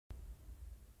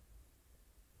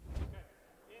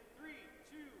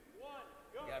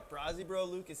Brazzy bro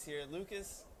Lucas here.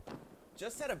 Lucas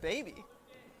just had a baby.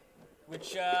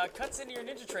 Which cuts into your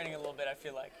ninja training a little bit, I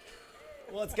feel like.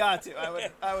 Well, it's got to.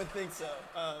 I would think so.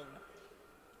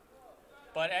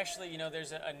 But actually, you know,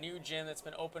 there's a new gym that's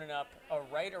been opening up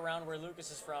right around where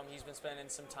Lucas is from. He's been spending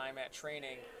some time at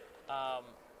training.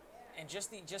 And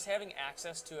just having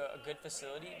access to a good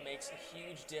facility makes a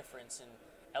huge difference in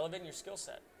elevating your skill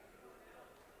set.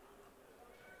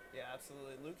 Yeah,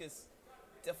 absolutely. Lucas,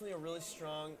 definitely a really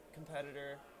strong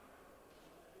competitor.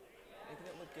 Making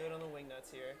it look good on the wing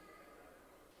nuts here.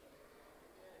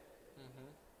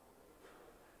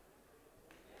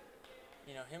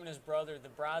 You know, him and his brother, the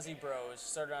Brazzy Bros,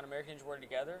 started on American Ninja Warrior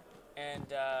together, and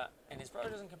his brother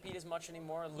doesn't compete as much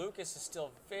anymore. Lucas is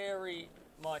still very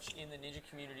much in the ninja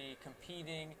community,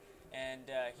 competing, and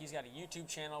he's got a YouTube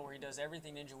channel where he does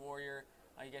everything Ninja Warrior.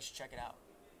 You guys should check it out.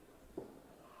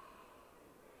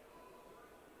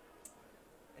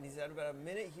 And he's at about a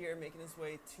minute here, making his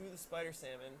way to the spider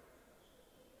salmon.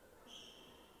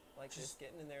 Like just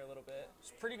getting in there a little bit.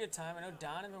 It's a pretty good time. I know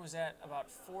Donovan was at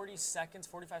about 40 seconds,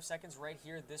 45 seconds right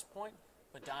here at this point,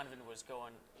 but Donovan was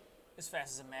going as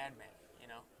fast as a madman, you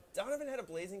know. Donovan had a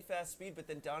blazing fast speed, but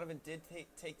then Donovan did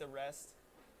take the rest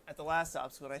at the last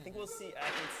obstacle, and I think we'll see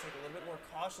athletes take a little bit more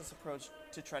cautious approach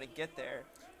to try to get there.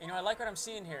 You know, I like what I'm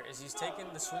seeing here is he's taking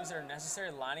the swings that are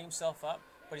necessary, lining himself up,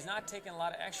 but he's not taking a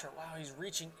lot of extra. Wow, he's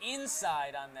reaching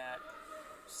inside on that.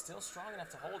 Still strong enough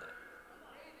to hold it.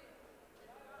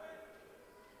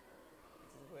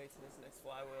 Way to this next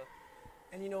flywheel.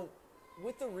 And you know,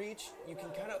 with the reach, you can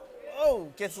kind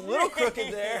of, gets a little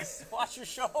crooked there. Watch your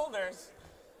shoulders.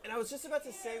 And I was just about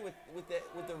to say with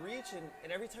the reach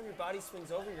and every time your body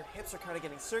swings over, your hips are kind of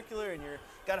getting circular and you're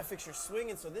got to fix your swing.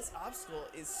 And so this obstacle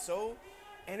is so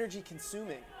energy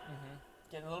consuming.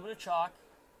 Getting a little bit of chalk.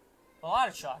 A lot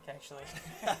of chalk, actually.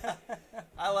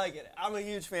 I like it. I'm a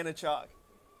huge fan of chalk.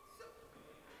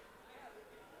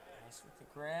 Nice with the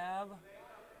grab.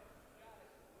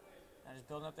 Now just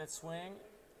building up that swing.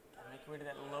 Gotta make your way to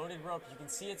that loaded rope. You can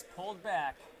see it's pulled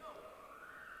back.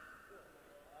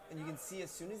 And you can see as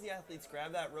soon as the athletes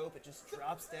grab that rope, it just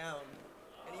drops down.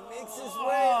 And he makes his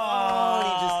way.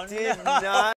 Oh, he just did not.